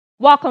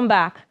Welcome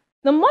back.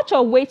 The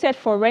much-awaited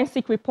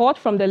forensic report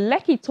from the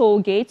Lekki toll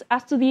gate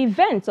as to the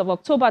events of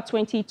October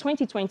 20,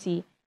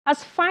 2020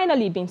 has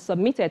finally been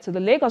submitted to the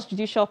Lagos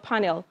Judicial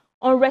Panel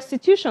on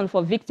restitution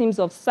for victims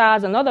of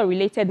SARS and other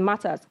related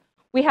matters.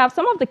 We have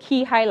some of the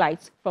key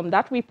highlights from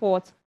that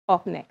report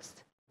up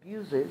next.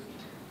 Abuses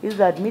is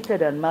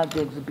admitted and marked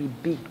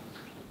Exhibit B.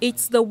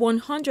 It's the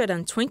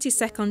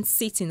 122nd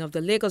sitting of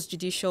the Lagos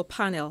Judicial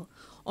Panel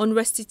on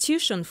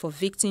restitution for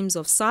victims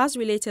of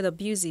SARS-related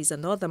abuses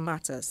and other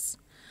matters.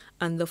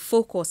 And the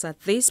focus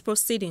at these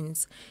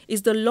proceedings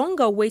is the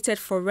long-awaited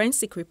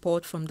forensic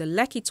report from the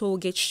Lekki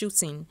tollgate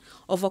shooting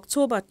of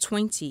October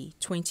 20,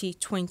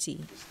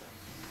 2020.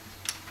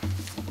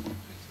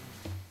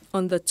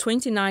 On the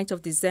 29th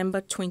of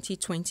December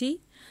 2020,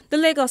 the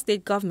Lagos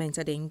State Government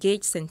had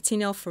engaged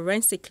Sentinel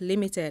Forensic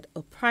Limited,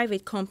 a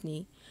private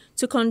company,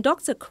 to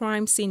conduct a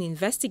crime scene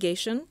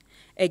investigation,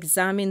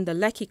 examine the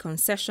Lekki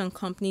Concession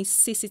Company's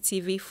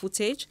CCTV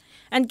footage,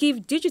 and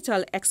give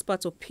digital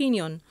expert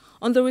opinion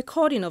on the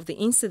recording of the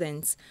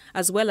incidents,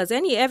 as well as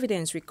any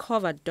evidence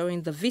recovered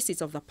during the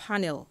visit of the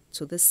panel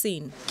to the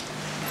scene.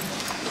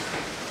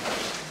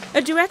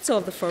 A director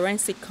of the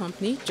forensic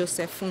company,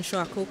 Joseph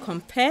Funshoako,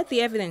 compared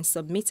the evidence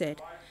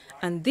submitted,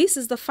 and this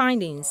is the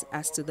findings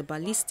as to the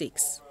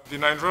ballistics. The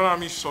Nigerian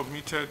Army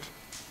submitted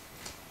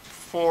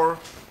 4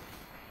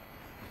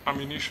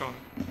 ammunition.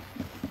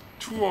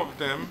 2 of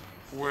them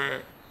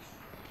were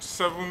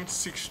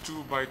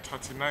 7.62 by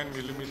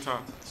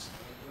 39mm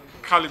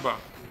caliber,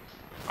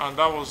 and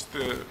that was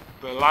the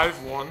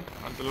live one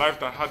and the live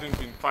that hadn't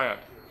been fired.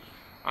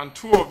 And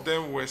 2 of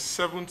them were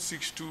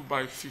 7.62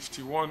 by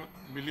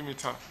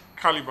 51mm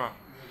caliber.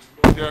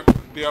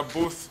 They are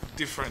both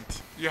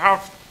different. You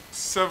have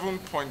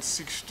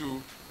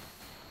 7.62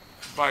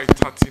 by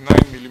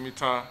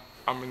 39mm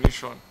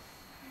ammunition.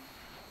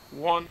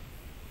 One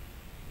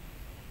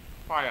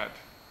fired,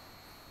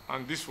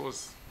 and this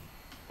was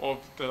of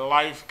the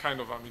live kind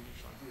of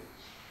ammunition.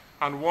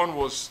 And one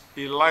was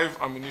a live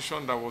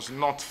ammunition that was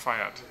not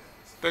fired.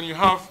 Then you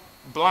have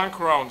blank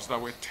rounds that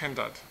were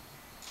tendered.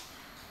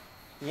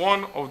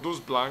 One of those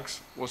blanks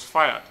was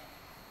fired,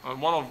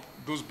 and one of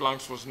those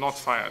blanks was not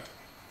fired.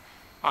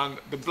 And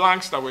the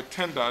blanks that were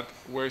tendered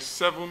were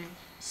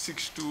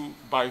 7.62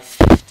 by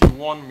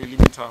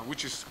 51mm,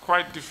 which is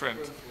quite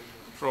different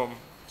from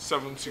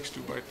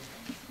 7.62 by.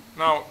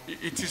 Now,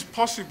 it is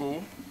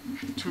possible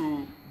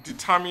to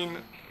determine,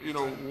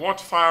 what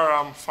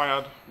firearm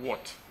fired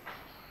what.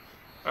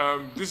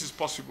 This is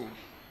possible.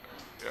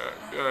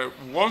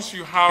 Once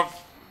you have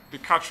the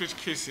cartridge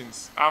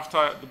casings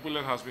after the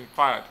bullet has been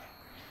fired,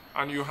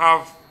 and you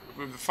have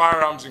the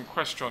firearms in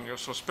question, your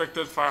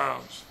suspected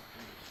firearms,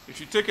 if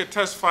you take a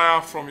test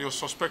fire from your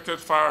suspected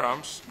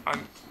firearms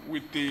and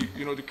with the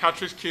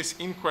cartridge case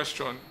in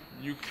question,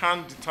 you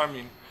can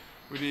determine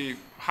with a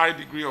high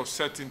degree of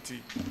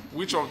certainty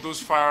which of those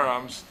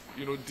firearms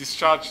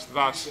discharged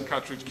that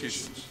cartridge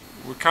case.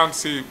 We can't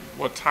say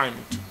what time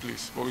it took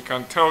place, but we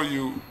can tell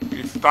you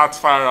if that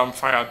firearm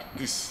fired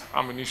this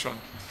ammunition.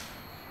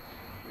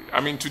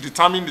 I mean, to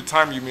determine the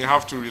time, you may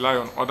have to rely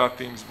on other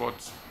things,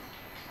 but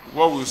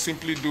what we'll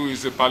simply do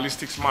is a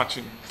ballistics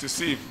matching to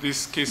see if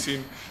this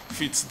casing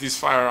fits this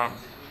firearm.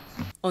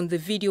 On the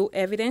video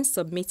evidence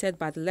submitted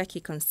by the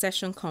Lekki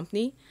Concession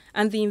Company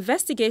and the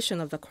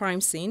investigation of the crime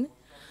scene,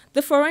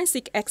 the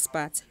forensic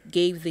expert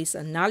gave this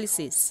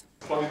analysis.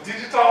 For the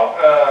digital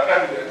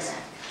evidence,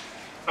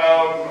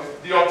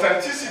 the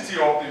authenticity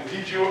of the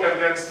video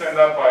evidence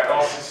tendered by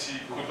LCC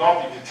could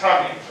not be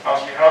determined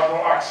as we have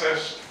no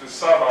access to the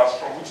servers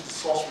from which the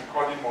source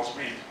recording was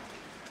made.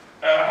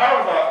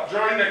 However,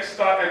 during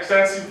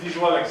extensive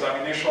visual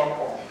examination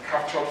of the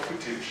captured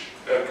footage,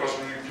 because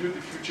we reviewed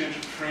the footage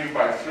frame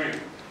by frame,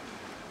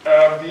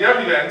 the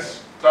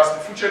evidence, that's the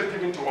footage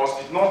given to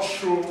us, did not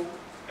show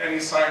any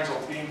signs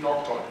of being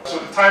doctored. So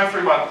the time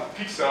frame and the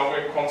pixel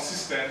were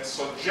consistent,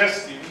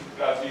 suggesting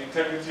that the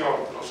integrity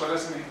of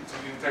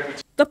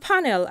The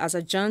panel has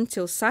adjourned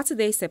till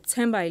Saturday,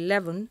 September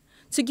 11,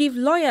 to give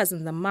lawyers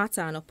in the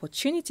matter an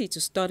opportunity to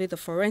study the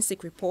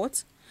forensic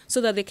report so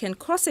that they can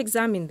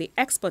cross-examine the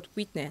expert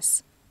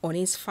witness on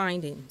his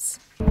findings.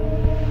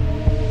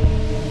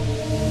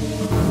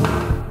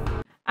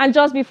 And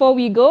just before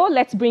we go,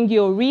 let's bring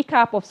you a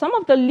recap of some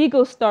of the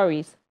legal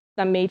stories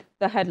that made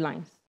the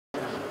headlines.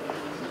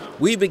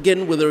 We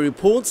begin with a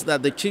report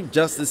that the Chief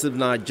Justice of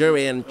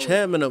Nigeria and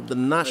Chairman of the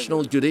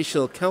National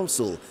Judicial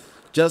Council,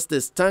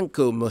 Justice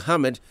Tanko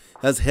Muhammad,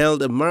 has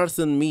held a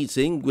marathon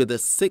meeting with the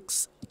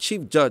 6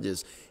 chief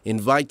judges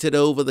invited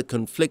over the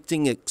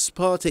conflicting ex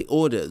parte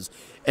orders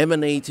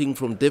emanating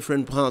from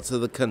different parts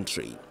of the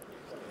country.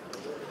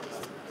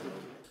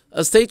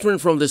 A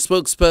statement from the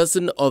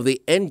spokesperson of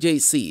the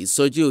NJC,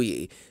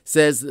 Sojuyi,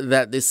 says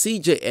that the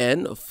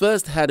CJN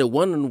first had a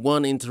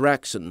one-on-one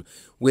interaction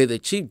with the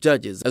chief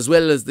judges as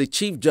well as the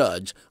chief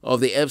judge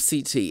of the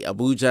FCT,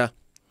 Abuja.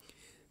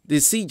 The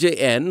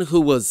CJN, who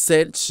was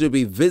said to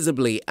be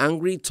visibly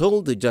angry,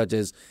 told the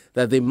judges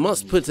that they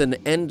must put an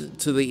end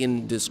to the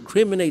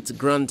indiscriminate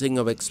granting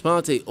of ex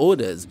parte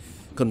orders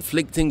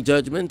conflicting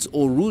judgments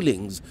or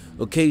rulings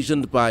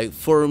occasioned by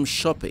forum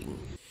shopping.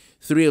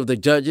 3 of the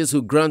judges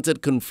who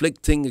granted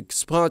conflicting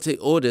ex parte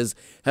orders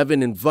have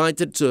been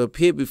invited to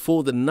appear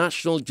before the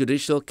National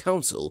Judicial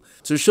Council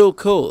to show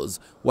cause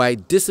why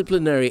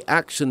disciplinary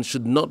action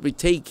should not be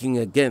taken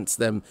against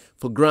them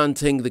for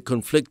granting the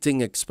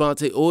conflicting ex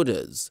parte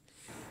orders.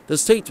 The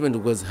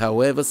statement was,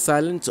 however,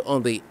 silent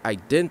on the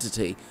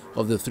identity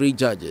of the 3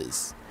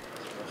 judges.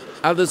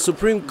 At the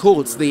Supreme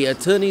Court, the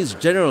Attorneys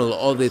General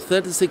of the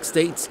 36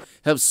 states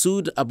have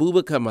sued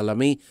Abubakar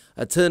Malami,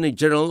 Attorney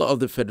General of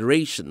the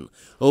Federation,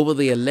 over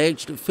the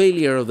alleged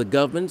failure of the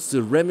government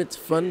to remit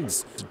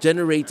funds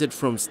generated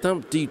from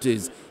stamp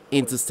duties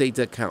into state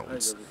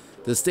accounts.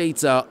 The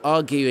states are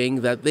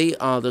arguing that they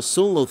are the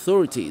sole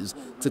authorities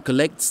to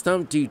collect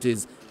stamp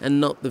duties and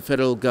not the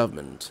federal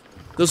government.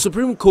 The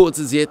Supreme Court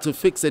is yet to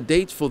fix a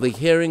date for the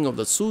hearing of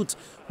the suit,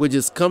 which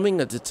is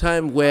coming at a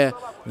time where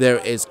there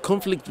is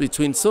conflict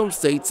between some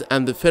states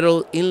and the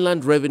Federal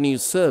Inland Revenue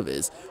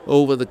Service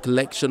over the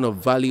collection of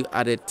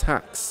value-added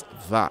tax,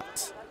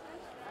 VAT.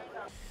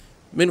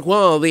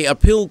 Meanwhile, the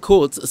appeal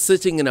court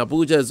sitting in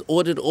Abuja has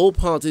ordered all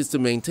parties to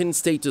maintain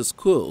status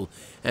quo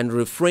and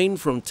refrain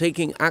from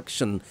taking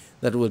action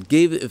that would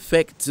give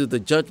effect to the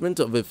judgment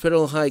of a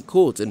federal high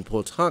court in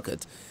Port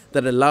Harcourt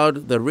that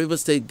allowed the River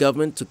State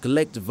government to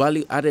collect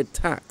value-added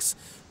tax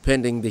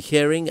pending the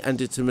hearing and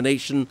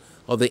determination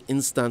of the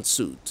instant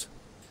suit.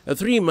 A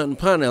 3-man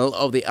panel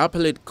of the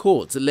appellate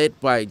court led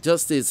by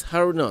Justice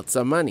Haruna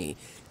Tsamani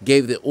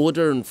gave the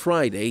order on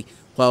Friday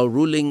while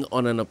ruling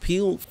on an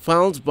appeal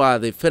filed by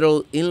the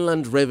Federal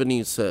Inland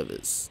Revenue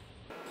Service.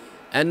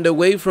 And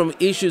away from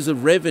issues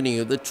of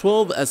revenue, the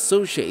 12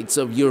 associates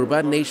of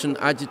Yoruba Nation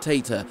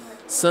agitator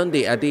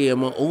Sunday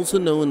Adeyemo, also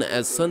known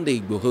as Sunday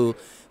Igboho,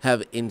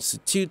 have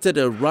instituted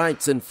a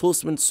rights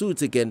enforcement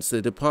suit against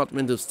the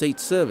Department of State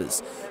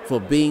Service for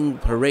being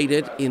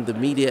paraded in the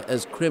media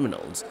as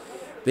criminals.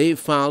 They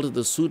filed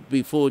the suit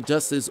before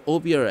Justice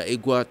Obiora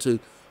Egwuatu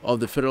of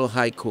the Federal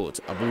High Court,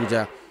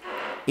 Abuja.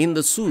 In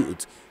the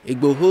suit,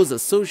 Igboho's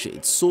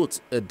associates sought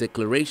a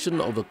declaration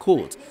of the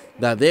court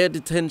that their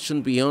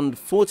detention beyond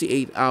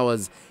 48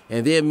 hours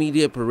and their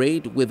media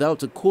parade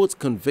without a court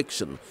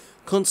conviction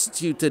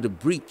constituted a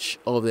breach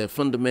of their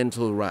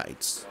fundamental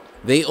rights.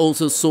 They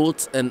also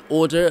sought an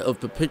order of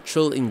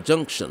perpetual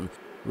injunction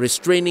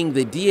restraining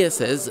the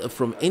DSS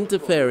from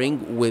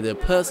interfering with their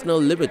personal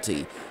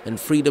liberty and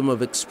freedom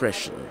of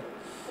expression.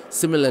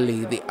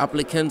 Similarly, the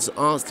applicants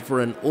asked for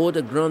an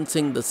order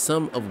granting the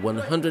sum of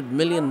 100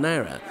 million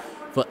naira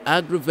for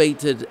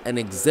aggravated and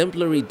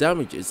exemplary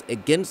damages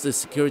against the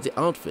security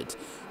outfit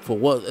for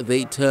what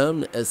they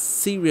termed a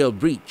serial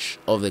breach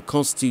of their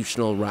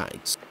constitutional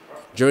rights.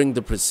 During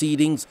the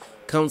proceedings,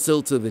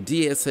 counsel to the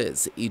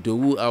DSS,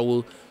 Idowu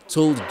Awu,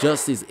 told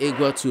Justice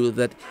Egwuatu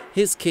that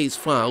his case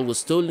file was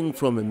stolen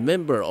from a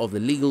member of the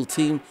legal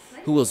team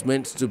who was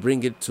meant to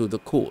bring it to the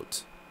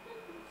court.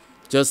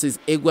 Justice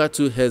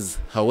Egwuatu has,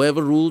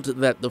 however, ruled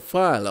that the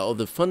file of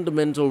the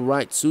fundamental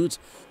rights suit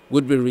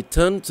would be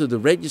returned to the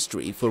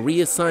registry for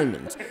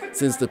reassignment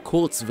since the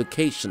court's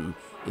vacation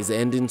is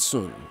ending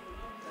soon.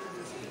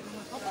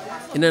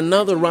 In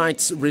another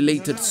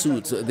rights-related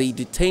suit, the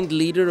detained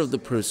leader of the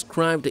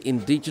proscribed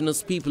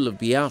indigenous people of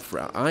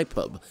Biafra,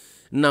 IPOB,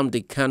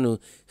 Nnamdi Kanu,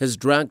 has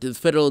dragged the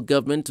federal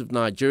government of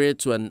Nigeria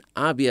to an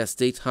Abia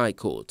State High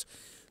Court.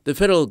 The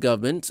federal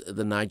government,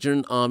 the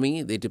Nigerian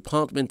Army, the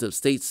Department of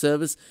State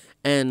Service,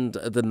 and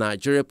the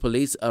Nigeria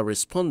Police are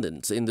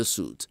respondents in the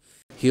suit.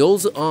 He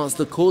also asked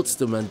the courts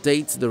to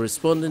mandate the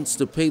respondents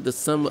to pay the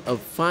sum of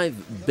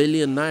 5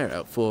 billion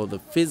naira for the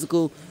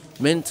physical,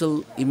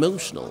 mental,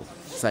 emotional,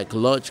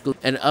 psychological,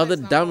 and other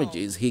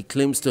damages he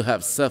claims to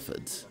have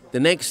suffered. The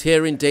next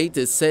hearing date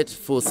is set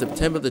for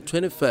September the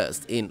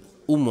 21st in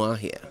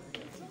Umuahia.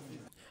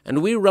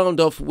 And we round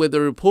off with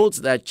the reports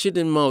that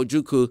Chidinma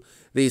Ojukwu,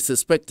 the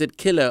suspected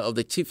killer of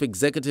the chief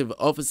executive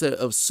officer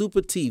of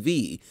Super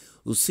TV,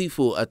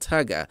 Usifo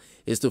Ataga,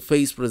 is to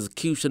face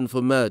prosecution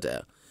for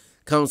murder.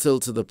 Counsel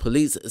to the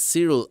police,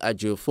 Cyril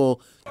Adjiofor,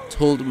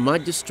 told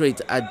Magistrate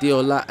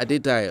Adeola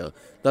Adedayo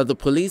that the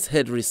police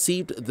had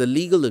received the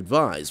legal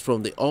advice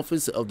from the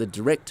Office of the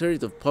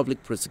Directorate of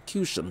Public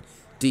Prosecution,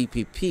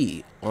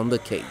 DPP, on the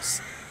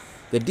case.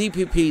 The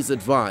DPP's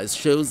advice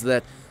shows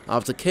that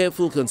after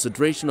careful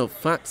consideration of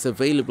facts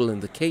available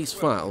in the case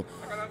file,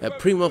 a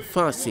prima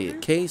facie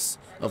case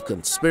of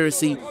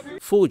conspiracy,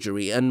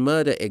 forgery and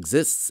murder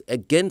exists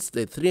against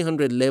a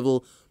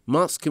 300-level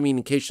mass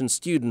communication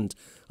student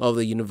of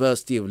the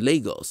University of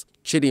Lagos,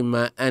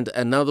 Chidinma, and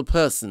another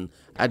person,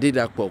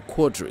 Adedapo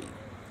Quadri.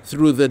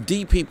 Through the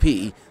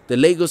DPP, the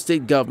Lagos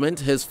State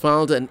government has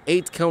filed an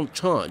 8-count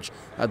charge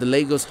at the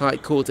Lagos High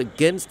Court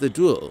against the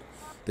duo.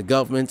 The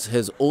government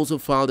has also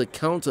filed a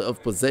counter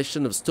of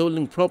possession of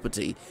stolen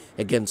property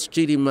against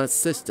Chidinma's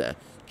sister,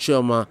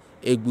 Chioma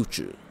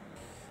Egbuchu.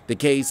 The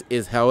case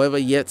is, however,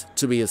 yet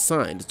to be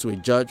assigned to a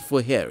judge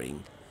for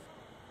hearing.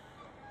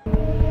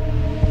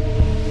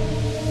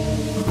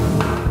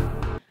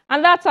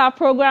 And that's our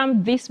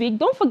program this week.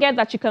 Don't forget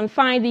that you can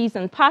find these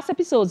and past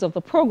episodes of the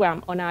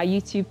program on our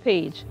YouTube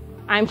page.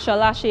 I'm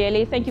Shola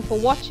Sheyele. Thank you for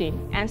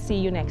watching and see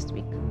you next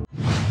week.